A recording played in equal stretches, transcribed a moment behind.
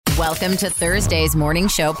Welcome to Thursday's Morning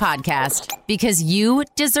Show podcast, because you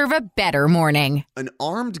deserve a better morning. An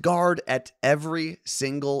armed guard at every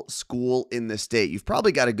single school in the state. You've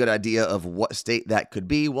probably got a good idea of what state that could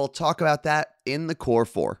be. We'll talk about that in the Core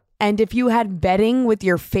 4. And if you had betting with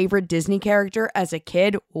your favorite Disney character as a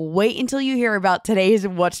kid, wait until you hear about today's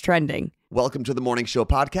What's Trending. Welcome to the Morning Show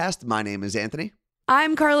podcast. My name is Anthony.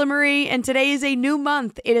 I'm Carla Marie, and today is a new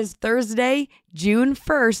month. It is Thursday, June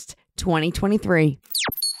 1st, 2023.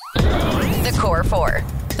 The Core 4.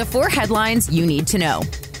 The 4 headlines you need to know.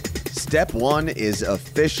 Step 1 is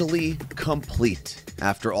officially complete.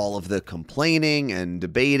 After all of the complaining and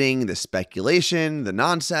debating, the speculation, the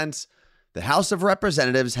nonsense, the House of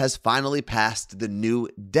Representatives has finally passed the new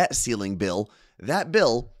debt ceiling bill. That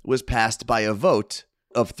bill was passed by a vote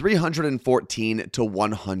of 314 to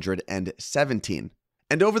 117.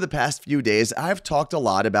 And over the past few days, I've talked a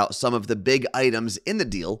lot about some of the big items in the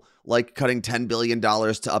deal, like cutting $10 billion to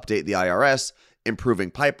update the IRS,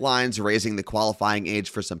 improving pipelines, raising the qualifying age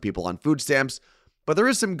for some people on food stamps. But there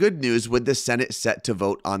is some good news with the Senate set to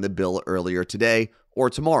vote on the bill earlier today or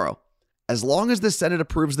tomorrow. As long as the Senate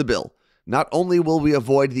approves the bill, not only will we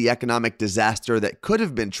avoid the economic disaster that could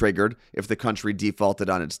have been triggered if the country defaulted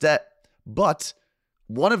on its debt, but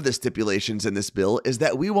one of the stipulations in this bill is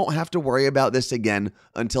that we won't have to worry about this again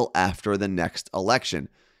until after the next election.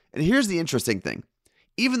 And here's the interesting thing.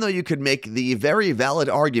 Even though you could make the very valid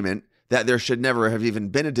argument that there should never have even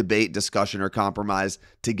been a debate, discussion, or compromise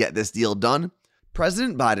to get this deal done,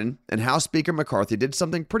 President Biden and House Speaker McCarthy did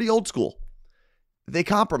something pretty old school. They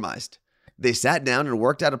compromised. They sat down and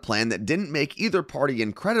worked out a plan that didn't make either party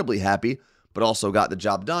incredibly happy, but also got the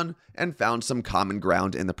job done and found some common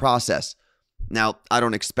ground in the process. Now, I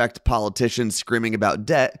don't expect politicians screaming about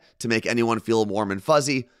debt to make anyone feel warm and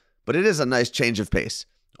fuzzy, but it is a nice change of pace.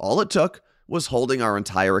 All it took was holding our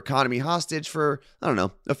entire economy hostage for,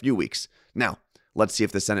 a few weeks. Now, let's see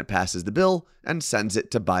if the Senate passes the bill and sends it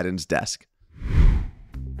to Biden's desk.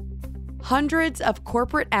 Hundreds of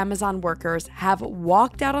corporate Amazon workers have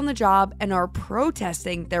walked out on the job and are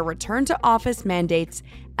protesting their return to office mandates,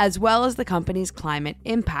 as well as the company's climate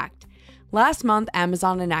impact. Last month,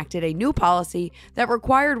 Amazon enacted a new policy that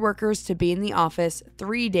required workers to be in the office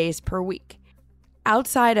 3 days per week.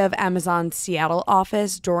 Outside of Amazon's Seattle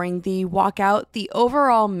office during the walkout, the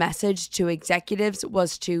overall message to executives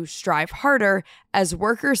was to strive harder, as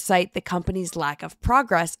workers cite the company's lack of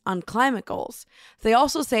progress on climate goals. They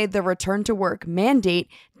also say the return to work mandate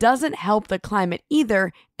doesn't help the climate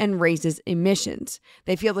either and raises emissions.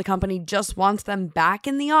 They feel the company just wants them back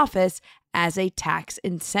in the office as a tax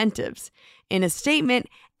incentives. In a statement,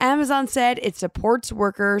 Amazon said it supports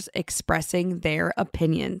workers expressing their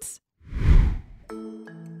opinions.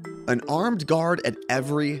 An armed guard at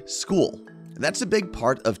every school. That's a big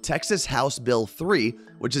part of Texas House Bill 3,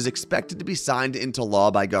 which is expected to be signed into law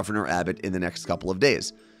by Governor Abbott in the next couple of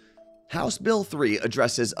days. House Bill 3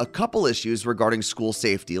 addresses a couple issues regarding school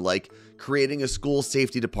safety, like creating a school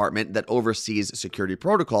safety department that oversees security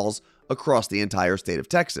protocols across the entire state of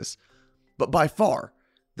Texas. But by far,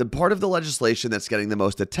 the part of the legislation that's getting the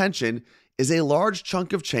most attention is a large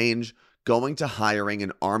chunk of change going to hiring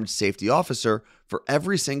an armed safety officer for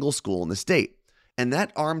every single school in the state. And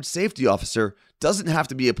that armed safety officer doesn't have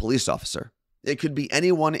to be a police officer. It could be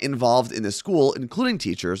anyone involved in the school, including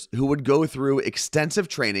teachers, who would go through extensive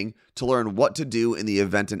training to learn what to do in the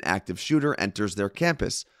event an active shooter enters their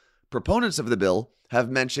campus. Proponents of the bill have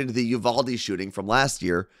mentioned the Uvalde shooting from last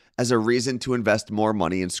year as a reason to invest more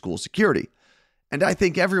money in school security. And I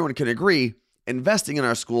think everyone can agree investing in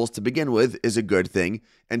our schools to begin with is a good thing,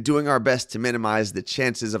 and doing our best to minimize the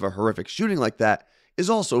chances of a horrific shooting like that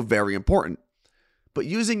is also very important. But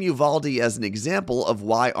using Uvalde as an example of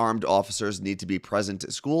why armed officers need to be present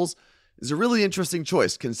at schools is a really interesting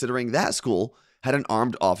choice, considering that school had an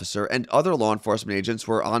armed officer and other law enforcement agents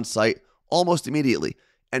were on site almost immediately,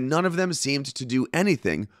 and none of them seemed to do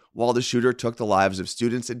anything while the shooter took the lives of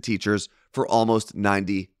students and teachers for almost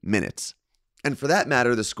 90 minutes. And for that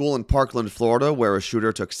matter, the school in Parkland, Florida, where a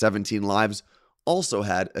shooter took 17 lives, also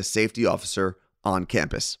had a safety officer on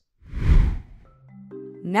campus.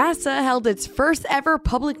 NASA held its first ever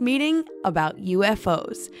public meeting about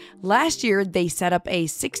UFOs. Last year, they set up a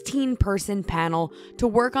 16-person panel to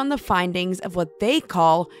work on the findings of what they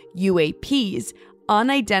call UAPs,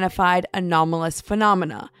 unidentified anomalous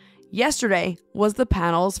phenomena. Yesterday was the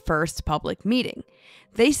panel's first public meeting.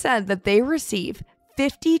 They said that they receive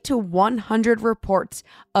 50 to 100 reports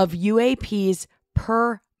of UAPs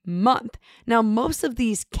per month. Now, most of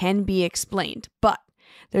these can be explained, but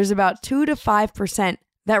there's about 2 to 5%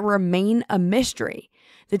 that remain a mystery.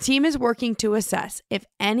 The team is working to assess if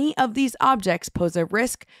any of these objects pose a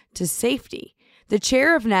risk to safety. The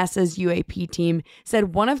chair of NASA's UAP team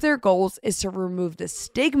said one of their goals is to remove the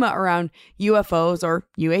stigma around UFOs or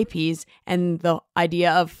UAPs and the idea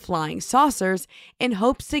of flying saucers in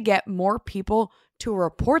hopes to get more people to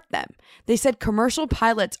report them. They said commercial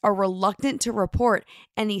pilots are reluctant to report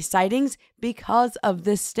any sightings because of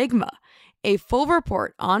this stigma. A full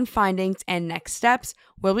report on findings and next steps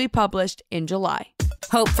will be published in July.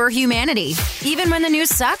 Hope for humanity. Even when the news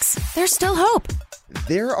sucks, there's still hope.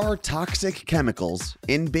 There are toxic chemicals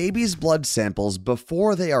in babies' blood samples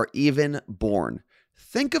before they are even born.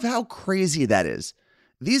 Think of how crazy that is.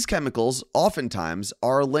 These chemicals oftentimes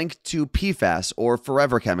are linked to PFAS or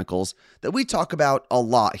forever chemicals that we talk about a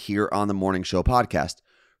lot here on the Morning Show podcast.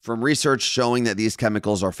 From research showing that these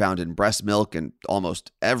chemicals are found in breast milk and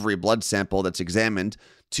almost every blood sample that's examined,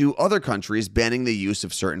 to other countries banning the use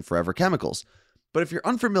of certain forever chemicals. But if you're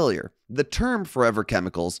unfamiliar, the term forever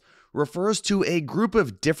chemicals refers to a group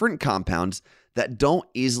of different compounds that don't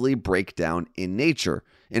easily break down in nature.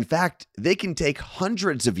 In fact, they can take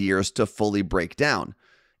hundreds of years to fully break down.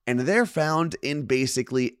 And they're found in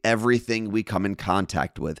basically everything we come in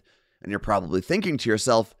contact with. And you're probably thinking to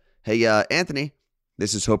yourself, hey, Anthony,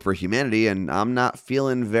 this is Hope for Humanity, and I'm not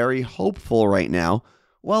feeling very hopeful right now.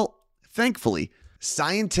 Well, thankfully,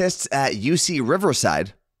 scientists at UC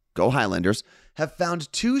Riverside, go Highlanders, have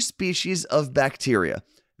found 2 species of bacteria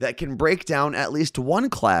that can break down at least one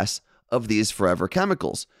class of these forever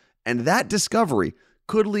chemicals. And that discovery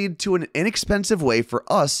could lead to an inexpensive way for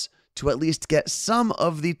us to at least get some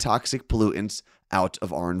of the toxic pollutants out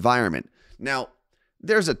of our environment. Now,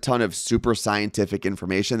 there's a ton of super scientific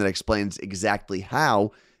information that explains exactly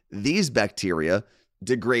how these bacteria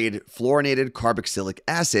degrade fluorinated carboxylic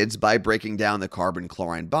acids by breaking down the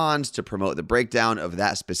carbon-chlorine bonds to promote the breakdown of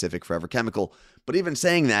that specific forever chemical. But even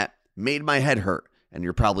saying that made my head hurt, and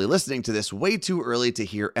you're probably listening to this way too early to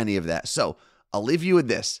hear any of that. So I'll leave you with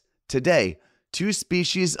this. Today, 2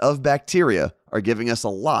 species of bacteria are giving us a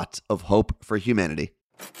lot of hope for humanity.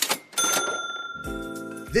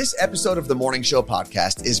 This episode of the Morning Show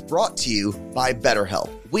podcast is brought to you by BetterHelp.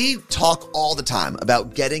 We talk all the time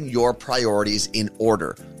about getting your priorities in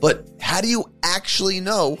order, but how do you actually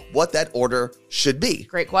know what that order should be?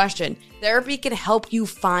 Great question. Therapy can help you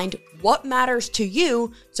find what matters to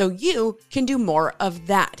you so you can do more of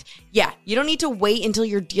that. Yeah, you don't need to wait until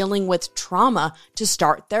you're dealing with trauma to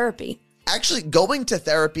start therapy. Actually, going to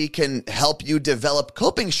therapy can help you develop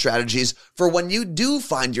coping strategies for when you do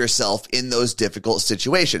find yourself in those difficult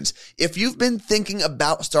situations. If you've been thinking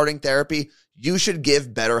about starting therapy, you should give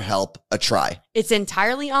BetterHelp a try. It's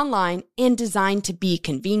entirely online and designed to be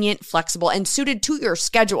convenient, flexible, and suited to your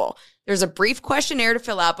schedule. There's a brief questionnaire to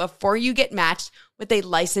fill out before you get matched with a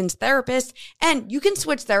licensed therapist, and you can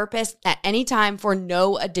switch therapists at any time for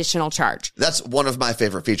no additional charge. That's one of my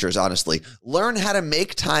favorite features, honestly. Learn how to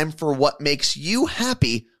make time for what makes you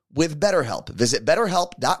happy with BetterHelp. Visit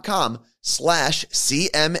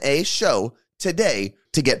BetterHelp.com/CMA show today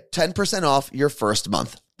to get 10% off your first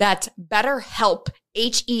month. That's BetterHelp,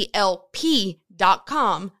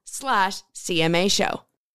 HELP.com/CMA show.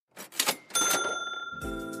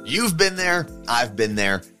 You've been there, I've been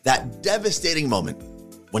there. That devastating moment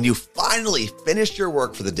when you finally finish your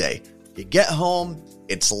work for the day. You get home,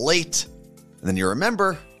 it's late, and then you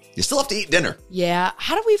remember you still have to eat dinner. Yeah,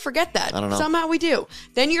 how do we forget that? I don't know. Somehow we do.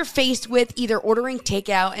 Then you're faced with either ordering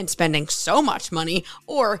takeout and spending so much money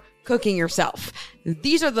or cooking yourself.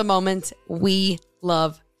 These are the moments we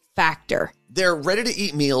love Factor. Their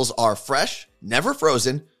ready-to-eat meals are fresh, never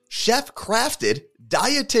frozen, chef-crafted,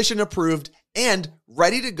 dietitian-approved, and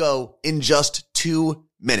ready to go in just 2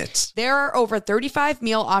 minutes. There are over 35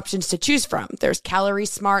 meal options to choose from. There's Calorie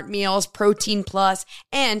Smart meals, Protein Plus,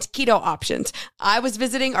 and keto options. I was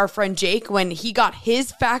visiting our friend Jake when he got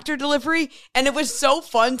his Factor delivery, and it was so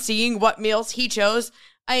fun seeing what meals he chose.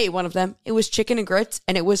 I ate one of them. It was chicken and grits,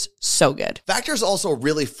 and it was so good. Factor is also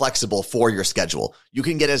really flexible for your schedule. You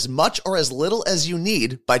can get as much or as little as you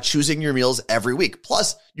need by choosing your meals every week.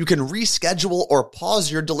 Plus, you can reschedule or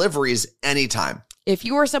pause your deliveries anytime. If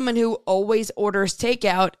you are someone who always orders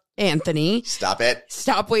takeout, Anthony, stop it.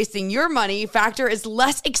 Stop wasting your money. Factor is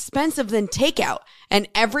less expensive than takeout, and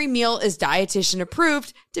every meal is dietitian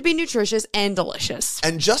approved to be nutritious and delicious.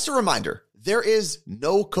 And just a reminder, there is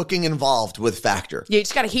no cooking involved with Factor. You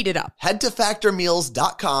just got to heat it up. Head to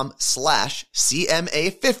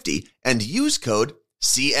factormeals.com/CMA50 and use code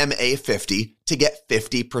CMA50 to get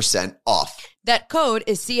 50% off. That code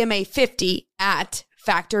is CMA50 at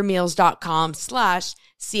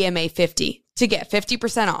factormeals.com/CMA50 to get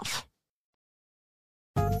 50% off.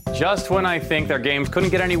 Just when I think their games couldn't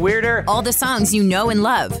get any weirder. All the songs you know and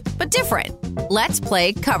love, but different. Let's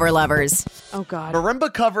play Cover Lovers. Oh, God.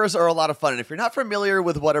 Marimba covers are a lot of fun. And if you're not familiar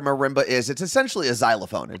with what a marimba is, it's essentially a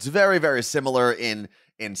xylophone. It's very, very similar in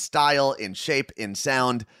style, in shape, in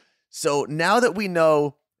sound. So now that we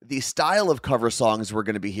know the style of cover songs we're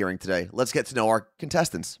going to be hearing today, let's get to know our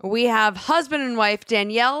contestants. We have husband and wife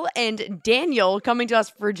Danielle and Daniel coming to us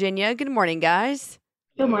from Virginia. Good morning, guys.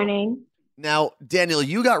 Good morning. Now, Daniel,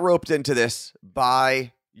 you got roped into this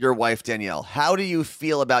by your wife, Danielle. How do you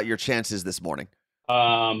feel about your chances this morning?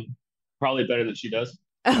 Probably better than she does.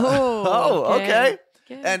 Oh, okay.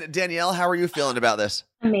 And Danielle, how are you feeling about this?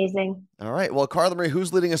 Amazing. All right. Well, Carla Marie,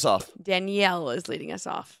 who's leading us off? Danielle is leading us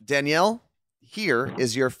off. Danielle, here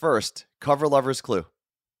is your first Cover Lovers clue.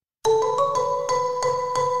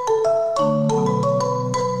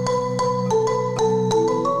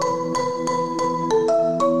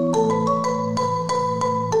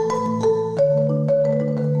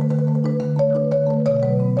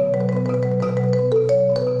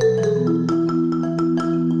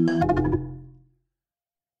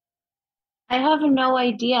 I have no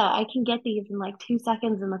idea. I can get these in like 2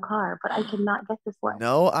 seconds in the car, but I cannot get this one.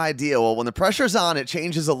 No idea. Well, when the pressure's on, it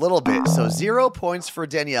changes a little bit. So 0 points for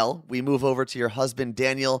Danielle. We move over to your husband,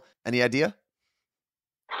 Daniel. Any idea?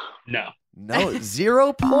 No. No,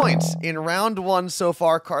 0 points in round one so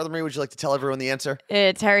far. Carla Marie, would you like to tell everyone the answer?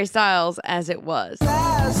 It's Harry Styles, As It Was.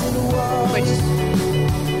 Which,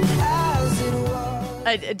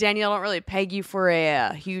 Danielle, I don't really peg you for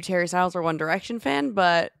a huge Harry Styles or One Direction fan,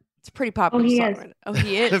 but it's a pretty popular song. Is. Oh,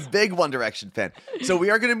 he A is. big One Direction fan. So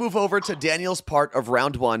we are going to move over to Daniel's part of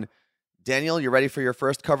round one. Daniel, you ready for your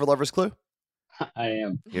first Cover Lovers clue? I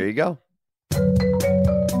am. Here you go.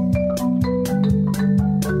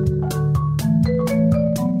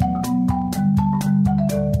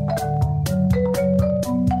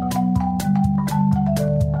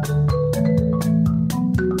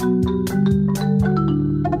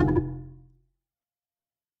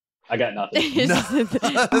 I got nothing.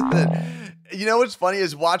 You know what's funny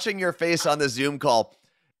is watching your face on the Zoom call.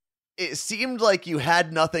 It seemed like you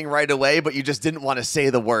had nothing right away, but you just didn't want to say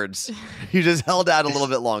the words. You just held out a little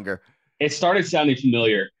bit longer. It started sounding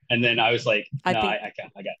familiar, and then I was like, I no, think- I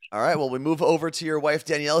can't. I got it. All right, well, we move over to your wife,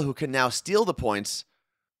 Danielle, who can now steal the points.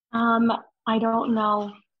 I don't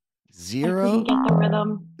know. I couldn't get the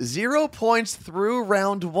rhythm. 0 points through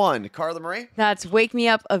round one. Carla Marie? That's Wake Me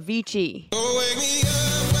Up, Avicii.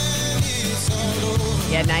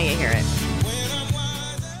 Yeah, now you hear it.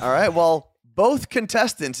 All right, well, both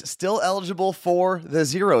contestants still eligible for the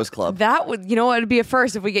Zeros Club. That would, you know what, it'd be a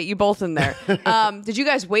first if we get you both in there. Did you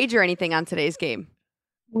guys wager anything on today's game?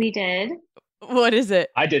 We did. What is it?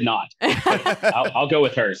 I did not. I'll go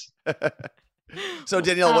with hers. So,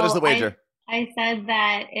 Danielle, what is the Oh, wager? I said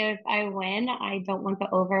that if I win, I don't want the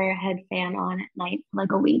overhead fan on at night for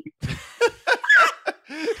like a week.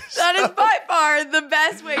 That is by far the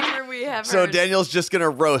best wager we have So heard. Daniel's just going to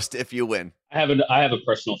roast if you win. I have a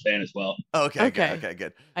personal fan as well. Okay, Okay.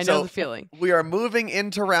 good. I know So the feeling. we are moving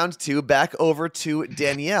into round two, back over to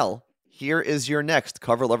Danielle. Here is your next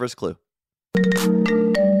Cover Lovers clue.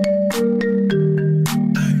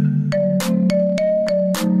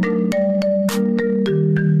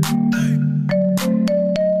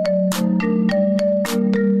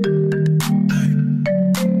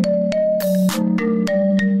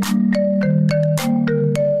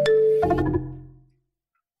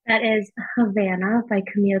 That is Havana by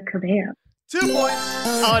Camila Cabello. 2 points.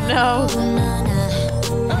 Oh, no.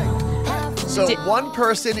 So one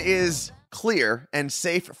person is clear and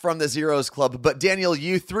safe from the Zeros Club, but Daniel,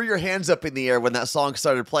 you threw your hands up in the air when that song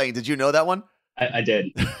started playing. Did you know that one? I did.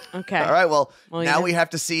 Okay. All right, well Well, now yeah. we have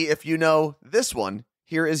to see if you know this one.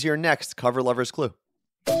 Here is your next Cover Lovers clue.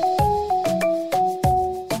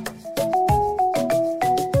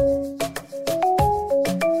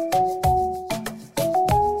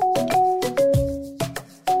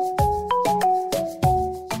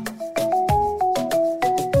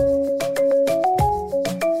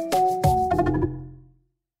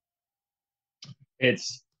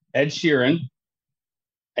 It's Ed Sheeran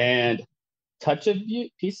and Touch of You,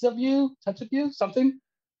 Piece of You, Touch of You, something.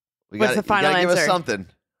 What's the final you gotta give us answer? something.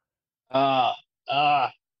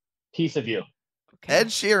 Piece of You. Okay. Ed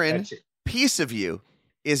Sheeran, Ed Sheeran. Piece of You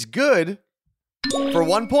is good for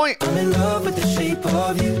 1 point. So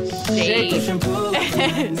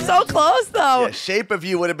close, though. Yeah, Shape of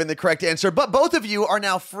You would have been the correct answer, but both of you are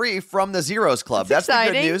now free from the Zeros Club. That's That's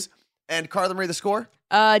the good exciting. news. And Carla Marie, the score?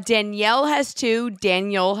 Danielle has 2.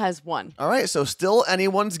 Daniel has 1. All right, so still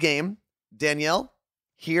anyone's game. Danielle,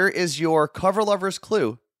 here is your Cover Lovers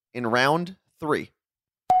clue in round 3.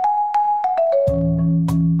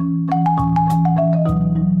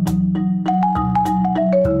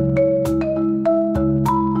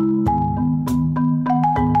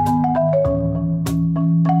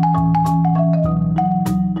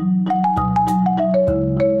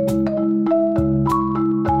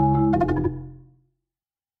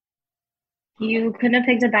 You couldn't have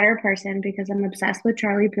picked a better person because I'm obsessed with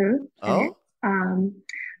Charlie Puth. Oh? Oh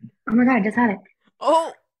my God, I just had it.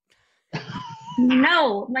 Oh,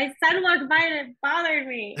 No, my son walked by and it bothered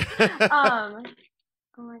me.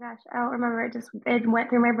 Oh my gosh, I don't remember. It went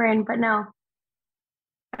through my brain, but no.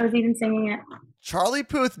 I was even singing it. Charlie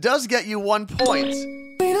Puth does get you 1 point.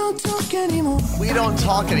 We don't talk anymore. We don't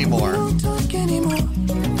talk anymore. We don't talk anymore.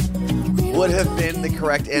 Would have been the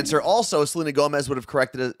correct answer. Also, Selena Gomez would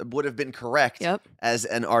have been correct Yep. as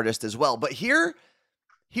an artist as well. But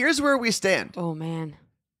here's where we stand. oh man.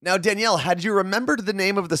 Now, Danielle, had you remembered the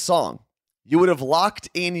name of the song, you would have locked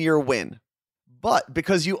in your win. But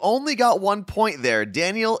because you only got 1 point there,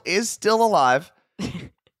 Daniel is still alive.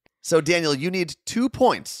 So, Daniel, you need 2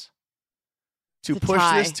 points to push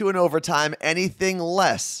tie. this to an overtime. Anything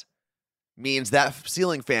less means that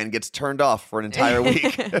ceiling fan gets turned off for an entire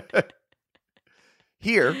week.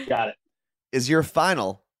 Here Got it. is your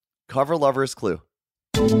final cover lover's clue.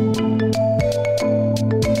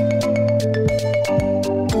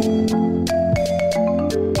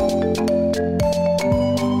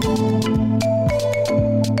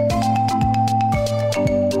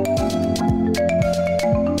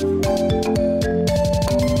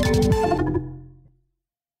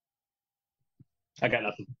 I got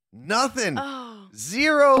nothing. Nothing. Oh.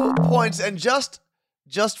 0 points. And just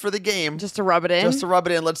for the game, Just to rub it in. just to rub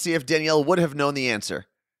it in, let's see if Danielle would have known the answer.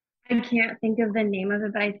 I can't think of the name of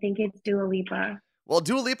it, but I think it's Dua Lipa. Well,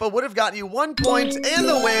 Dua Lipa would have gotten you 1 point and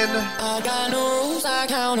the win. I got no rules, I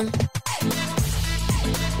count 'em.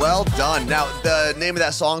 Well done. Now, the name of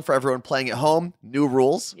that song for everyone playing at home, New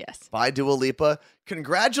Rules Yes. by Dua Lipa.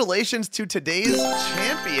 Congratulations to today's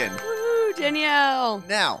champion. Woo, Danielle.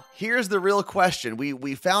 Now, here's the real question.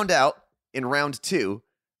 We found out in round 2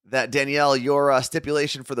 that, Danielle, your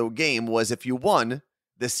stipulation for the game was if you won,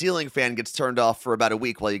 the ceiling fan gets turned off for about a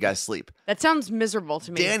week while you guys sleep. That sounds miserable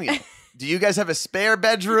to me. Daniel, do you guys have a spare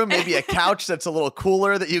bedroom? Maybe a couch that's a little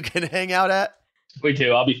cooler that you can hang out at? We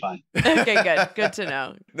do. I'll be fine. Okay, good. Good to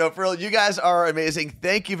know. No, for real, you guys are amazing.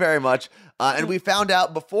 Thank you very much. And we found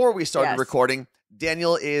out before we started Yes. recording,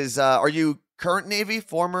 Daniel is, are you current Navy,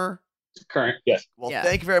 former? Current. Yes. Well, Yeah.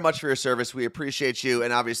 thank you very much for your service. We appreciate you.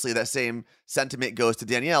 And obviously that same sentiment goes to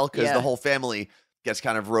Danielle because Yeah. the whole family gets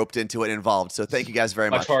kind of roped into it and involved. So thank you guys very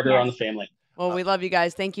Much much. harder on the family. Well, we love you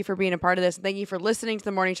guys. Thank you for being a part of this. Thank you for listening to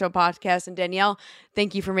the Morning Show podcast. And Danielle,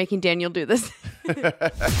 thank you for making Daniel do this.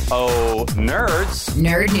 Oh, nerds.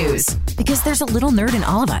 Nerd news. Because there's a little nerd in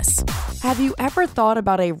all of us. Have you ever thought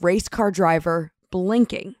about a race car driver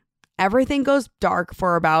blinking? Everything goes dark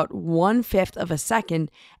for about 1/5 of a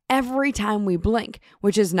second every time we blink,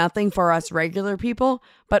 which is nothing for us regular people,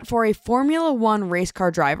 but for a Formula One race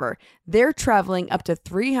car driver, they're traveling up to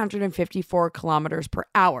 354 kilometers per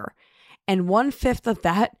hour. And 1/5 of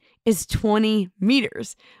that is 20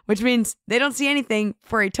 meters, which means they don't see anything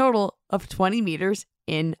for a total of 20 meters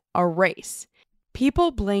in a race.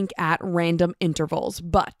 People blink at random intervals,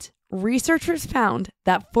 but researchers found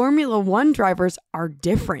that Formula One drivers are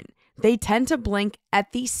different. They tend to blink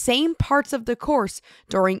at the same parts of the course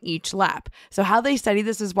during each lap. So how they study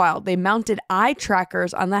this is wild. They mounted eye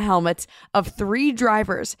trackers on the helmets of 3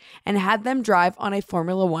 drivers and had them drive on a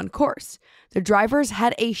Formula One course. The drivers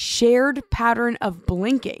had a shared pattern of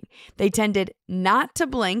blinking. They tended not to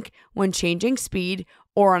blink when changing speed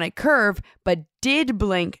or on a curve, but did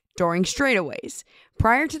blink during straightaways.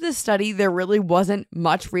 Prior to this study, there really wasn't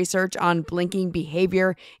much research on blinking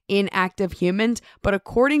behavior in active humans, but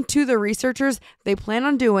according to the researchers, they plan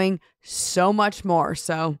on doing so much more.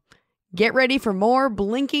 So get ready for more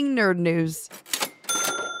blinking nerd news.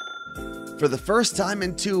 For the first time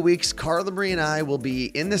in 2 weeks, Carla Marie and I will be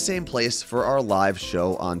in the same place for our live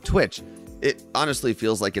show on Twitch. It honestly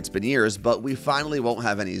feels like it's been years, but we finally won't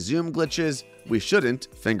have any Zoom glitches. We shouldn't,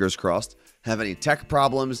 fingers crossed, have any tech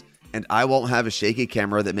problems, and I won't have a shaky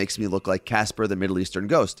camera that makes me look like Casper the Middle Eastern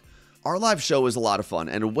Ghost. Our live show is a lot of fun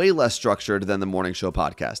and way less structured than the Morning Show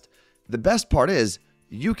podcast. The best part is,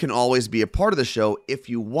 you can always be a part of the show if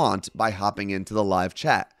you want by hopping into the live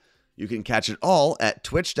chat. You can catch it all at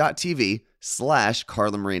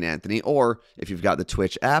twitch.tv/Carla Marie and Anthony, or if you've got the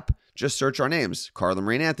Twitch app, just search our names, Carla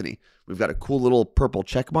Marie and Anthony. We've got a cool little purple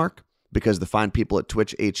check mark because the fine people at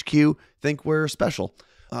Twitch HQ think we're special.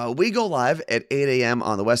 We go live at 8 a.m.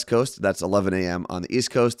 on the West Coast. That's 11 a.m. on the East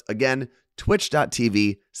Coast. Again,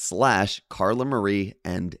 twitch.tv/Carla Marie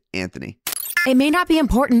and Anthony. It may not be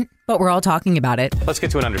important, but we're all talking about it. Let's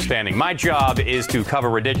get to an understanding. My job is to cover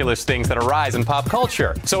ridiculous things that arise in pop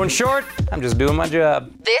culture. So in short, I'm just doing my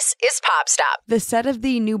job. This is Pop Stop. The set of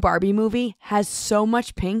the new Barbie movie has so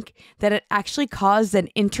much pink that it actually caused an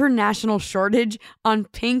international shortage on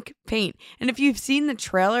pink paint. And if you've seen the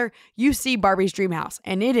trailer, you see Barbie's dream house,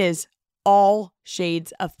 and it is all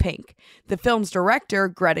shades of pink. The film's director,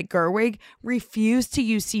 Greta Gerwig, refused to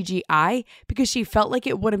use CGI because she felt like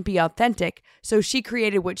it wouldn't be authentic, so she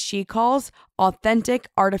created what she calls authentic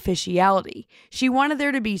artificiality. She wanted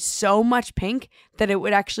there to be so much pink that it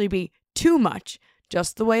would actually be too much,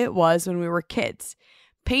 just the way it was when we were kids.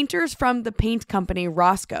 Painters from the paint company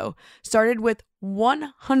Roscoe started with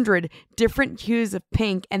 100 different hues of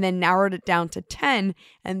pink and then narrowed it down to 10,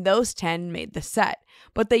 and those 10 made the set.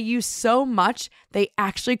 But they used so much, they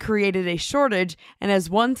actually created a shortage, and as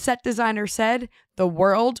one set designer said, the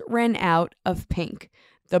world ran out of pink.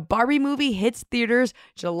 The Barbie movie hits theaters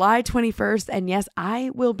July 21st, and yes,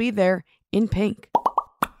 I will be there in pink.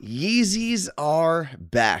 Yeezys are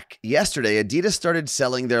back. Yesterday, Adidas started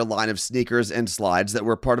selling their line of sneakers and slides that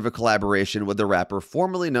were part of a collaboration with the rapper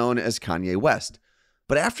formerly known as Kanye West.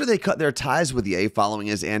 But after they cut their ties with Ye following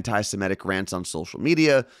his anti-Semitic rants on social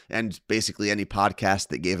media and basically any podcast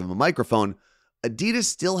that gave him a microphone, Adidas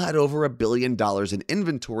still had over $1 billion in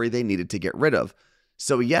inventory they needed to get rid of.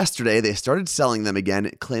 So yesterday, they started selling them again,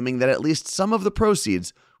 claiming that at least some of the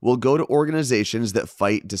proceeds will go to organizations that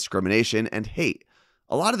fight discrimination and hate.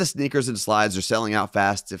 A lot of the sneakers and slides are selling out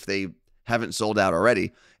fast if they haven't sold out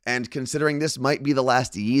already, and considering this might be the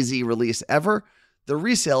last Yeezy release ever, the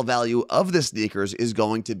resale value of the sneakers is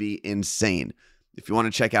going to be insane. If you want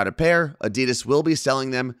to check out a pair, Adidas will be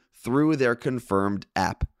selling them through their Confirmed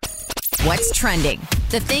app. What's trending?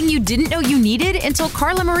 The thing you didn't know you needed until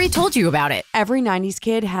Carla Marie told you about it. Every 90s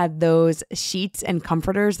kid had those sheets and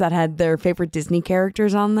comforters that had their favorite Disney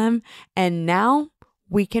characters on them, and now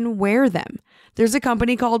we can wear them. There's a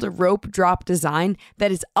company called Rope Drop Design that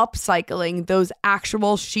is upcycling those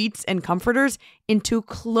actual sheets and comforters into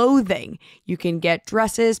clothing. You can get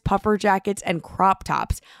dresses, puffer jackets, and crop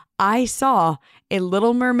tops. I saw a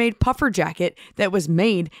Little Mermaid puffer jacket that was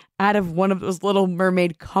made out of one of those Little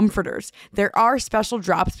Mermaid comforters. There are special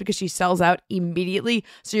drops because she sells out immediately,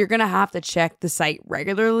 so you're going to have to check the site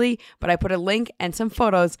regularly, but I put a link and some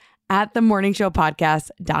photos at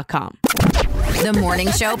themorningshowpodcast.com. The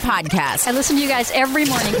Morning Show Podcast. I listen to you guys every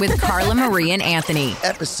morning With Carla Marie and Anthony.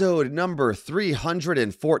 Episode number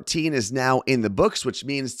 314 is now in the books, which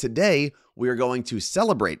means today we are going to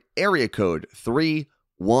celebrate area code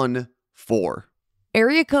 314.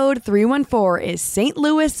 Area code 314 is St.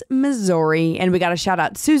 Louis, Missouri. And we got to shout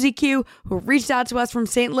out Susie Q, who reached out to us from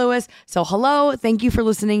St. Louis. So hello, thank you for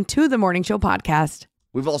listening to the Morning Show Podcast.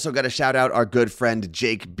 We've also got to shout out our good friend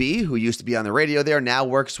Jake B, who used to be on the radio there, now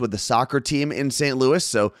works with the soccer team in St. Louis.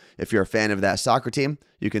 So if you're a fan of that soccer team,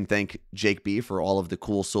 you can thank Jake B for all of the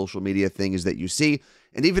cool social media things that you see.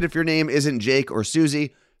 And even if your name isn't Jake or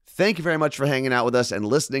Susie, thank you very much for hanging out with us and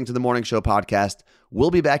listening to the Morning Show Podcast.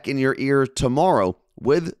 We'll be back in your ear tomorrow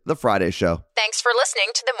with The Friday Show. Thanks for listening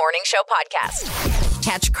to the Morning Show Podcast.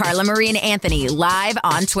 Catch Carla Marie and Anthony live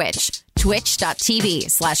on Twitch.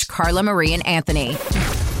 Twitch.tv/Carla Marie and Anthony.